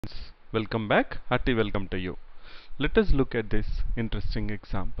Welcome back. Hearty welcome to you. Let us look at this interesting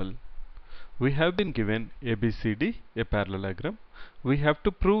example. We have been given ABCD, a parallelogram. We have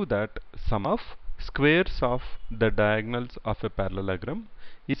to prove that sum of squares of the diagonals of a parallelogram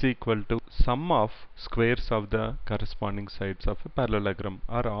is equal to sum of squares of the corresponding sides of a parallelogram,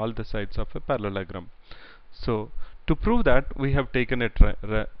 or all the sides of a parallelogram. So, to prove that, we have taken a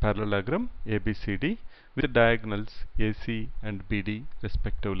parallelogram ABCD with diagonals AC and BD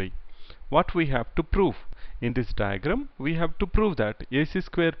respectively. What we have to prove in this diagram? We have to prove that AC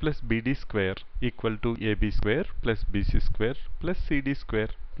square plus BD square equal to AB square plus BC square plus CD square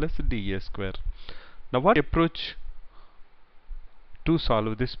plus DA square. Now, what approach to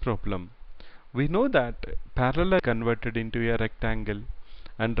solve this problem? We know that parallel converted into a rectangle,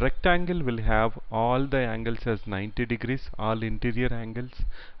 and rectangle will have all the angles as 90 degrees, all interior angles,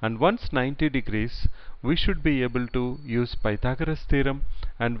 and once 90 degrees we should be able to use Pythagoras theorem,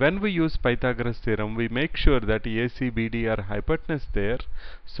 and when we use Pythagoras theorem we make sure that AC, BD are hypotenuse there,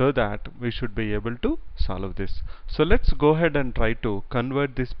 so that we should be able to solve this. So let's go ahead and try to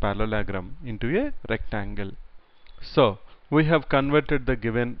convert this parallelogram into a rectangle. So we have converted the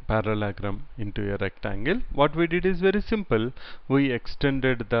given parallelogram into a rectangle. What we did is very simple. We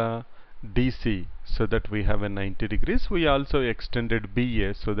extended the DC so that we have a 90 degrees. We also extended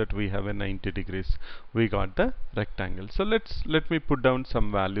BA so that we have a 90 degrees. We got the rectangle. So let me put down some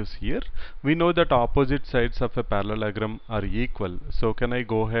values here. We know that opposite sides of a parallelogram are equal. So can I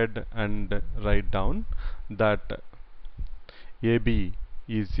go ahead and write down that AB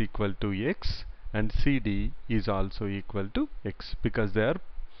is equal to X and CD is also equal to X, because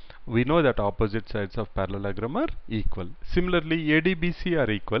we know that opposite sides of parallelogram are equal. Similarly, ADBC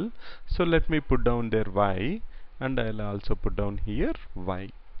are equal, so let me put down their Y, and I'll also put down here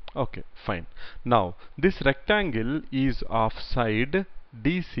Y. Okay, fine. Now this rectangle is of side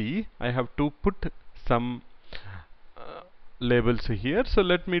DC. I have to put some labels here. So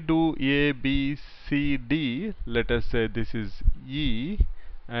let me do A, B, C, D. Let us say this is E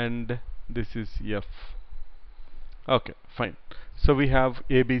and this is F. Okay, fine. So we have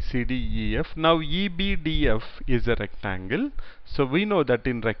A, B, C, D, E, F. Now EBDF is a rectangle. So we know that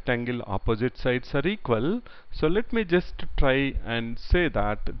in rectangle opposite sides are equal. So let me just try and say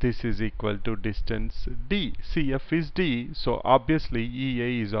that this is equal to distance D. CF is D. So obviously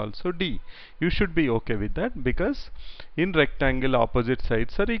EA is also D. You should be okay with that, because in rectangle opposite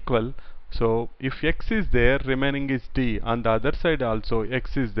sides are equal. So if X is there, remaining is D. On the other side also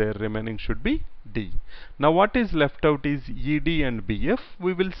X is there, remaining should be D. Now what is left out is ED and BF.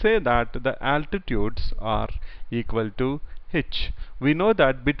 We will say that the altitudes are equal to H. We know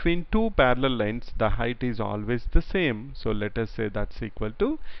that between two parallel lines the height is always the same. So let us say that's equal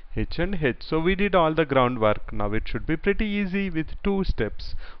to H and H. So we did all the groundwork. Now it should be pretty easy. With 2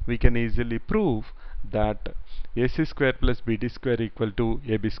 steps we can easily prove that AC square plus BD square equal to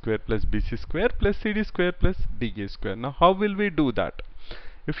AB square plus BC square plus CD square plus DA square. Now how will we do that?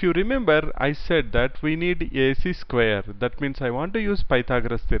 If you remember, I said that we need AC square. That means I want to use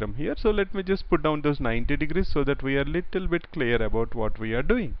Pythagoras theorem here. So let me just put down those 90 degrees so that we are little bit clear about what we are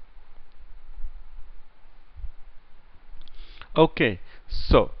doing. Okay,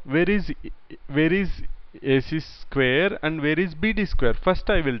 so where is AC square and where is BD square? First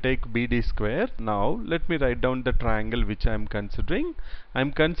I will take BD square. Now let me write down the triangle which I am considering. I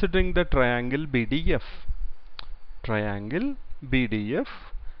am considering the triangle BDF. Triangle BDF.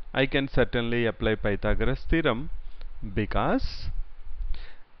 I can certainly apply Pythagoras theorem, because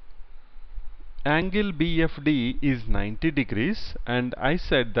angle BFD is 90 degrees, and I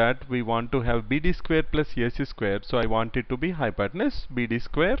said that we want to have BD square plus AC square, so I want it to be hypotenuse BD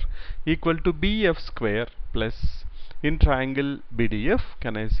square equal to BF square plus, in triangle BDF,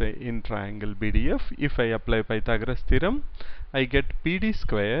 can I say in triangle BDF, if I apply Pythagoras theorem, I get BD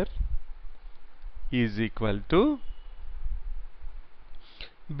square is equal to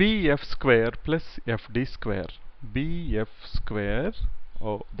BF square plus FD square. BF square,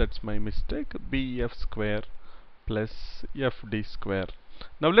 oh that's my mistake, BF square plus FD square.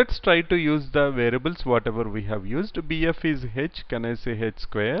 Now let's try to use the variables whatever we have used. BF is H, can I say H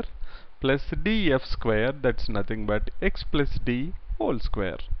square, plus DF square, that's nothing but X plus D whole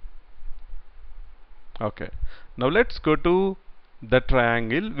square. Okay, now let's go to the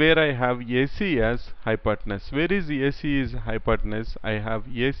triangle where I have AC as hypotenuse. Where is AC is hypotenuse? I have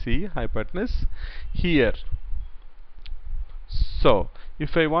AC hypotenuse here. So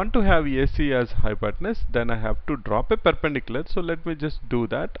if I want to have AC as hypotenuse, then I have to drop a perpendicular. So let me just do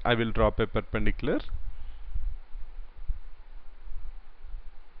that. I will drop a perpendicular.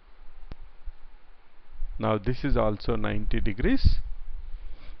 Now this is also 90 degrees.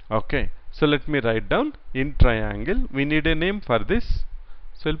 Okay, so let me write down in triangle. We need a name for this.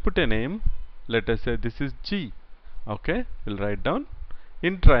 So I'll put a name. Let us say this is G. Okay, we'll write down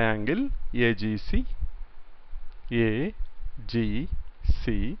in triangle AGC. AGC,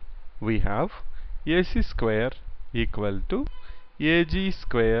 we have AC square equal to AG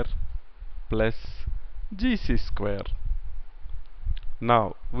square plus GC square.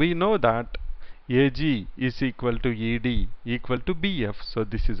 Now we know that AG is equal to ED equal to BF, so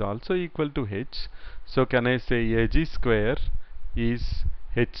this is also equal to H. So can I say AG square is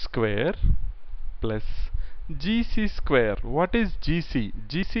H square plus GC square. What is GC?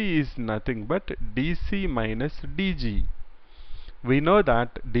 GC is nothing but DC minus DG. We know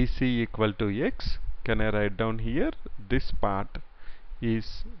that DC equal to X. Can I write down here? This part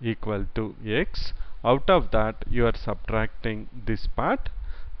is equal to X. Out of that you are subtracting this part.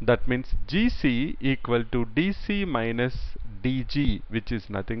 That means GC equal to DC minus DG, which is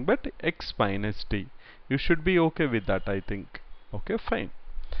nothing but X minus D. You should be okay with that, I think. Okay, fine.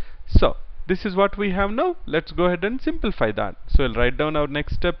 So this is what we have now. Let's go ahead and simplify that. So we'll write down our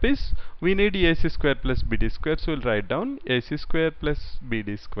next step is we need AC square plus BD square. So we'll write down AC square plus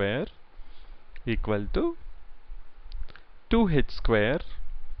BD square equal to 2H square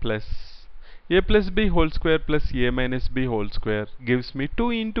plus A plus B whole square plus A minus B whole square gives me 2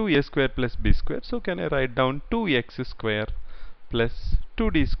 into A square plus B square. So can I write down 2X square plus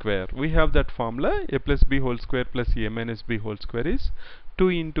 2D square? We have that formula. A plus B whole square plus A minus B whole square is 2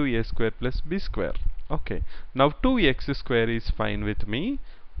 into A square plus B square. Okay, now 2X square is fine with me.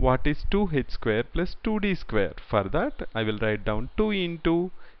 What is 2H square plus 2D square? For that I will write down 2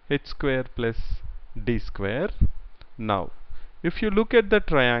 into H square plus D square. Now if you look at the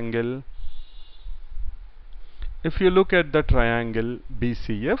triangle,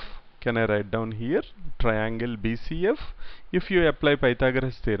 BCF, can I write down here triangle BCF? If you apply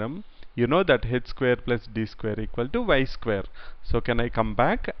Pythagoras theorem, you know that H square plus D square equal to Y square. So can I come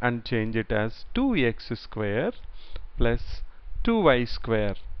back and change it as 2X square plus 2Y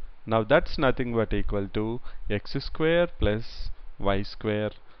square? Now that's nothing but equal to X square plus Y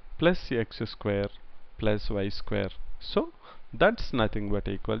square plus X square plus Y square. So that's nothing but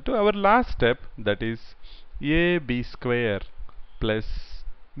equal to our last step, that is AB square plus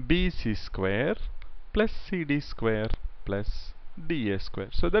BC square plus CD square plus DA square.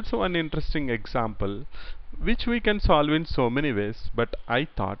 So that's one interesting example which we can solve in so many ways, but I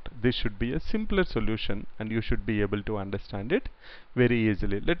thought this should be a simpler solution and you should be able to understand it very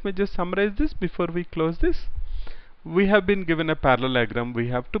easily. Let me just summarize this before we close this. We have been given a parallelogram. We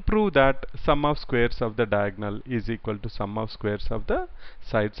have to prove that sum of squares of the diagonal is equal to sum of squares of the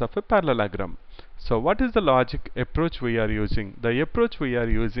sides of a parallelogram. So what is the logic approach we are using? The approach we are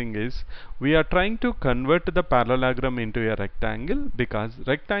using is we are trying to convert the parallelogram into a rectangle, because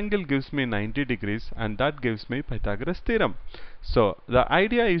rectangle gives me 90 degrees and that gives me Pythagoras theorem. So the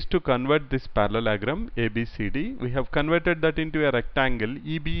idea is to convert this parallelogram ABCD. We have converted that into a rectangle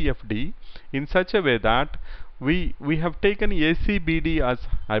EBFD in such a way that we have taken ACBD as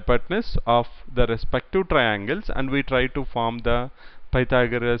hypotenuse of the respective triangles, and we try to form the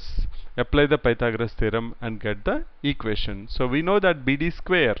Pythagoras, apply the Pythagoras theorem and get the equation. So we know that BD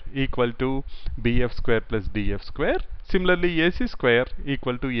square equal to BF square plus DF square. Similarly AC square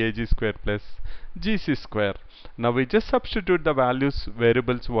equal to AG square plus GC square. Now we just substitute the values,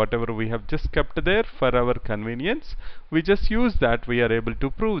 variables, whatever we have just kept there for our convenience. We just use that. We are able to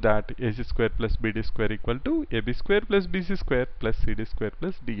prove that AC square plus BD square equal to AB square plus BC square plus CD square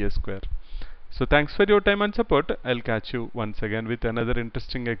plus DA square. So thanks for your time and support. I'll catch you once again with another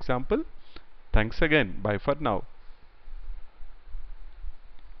interesting example. Thanks again. Bye for now.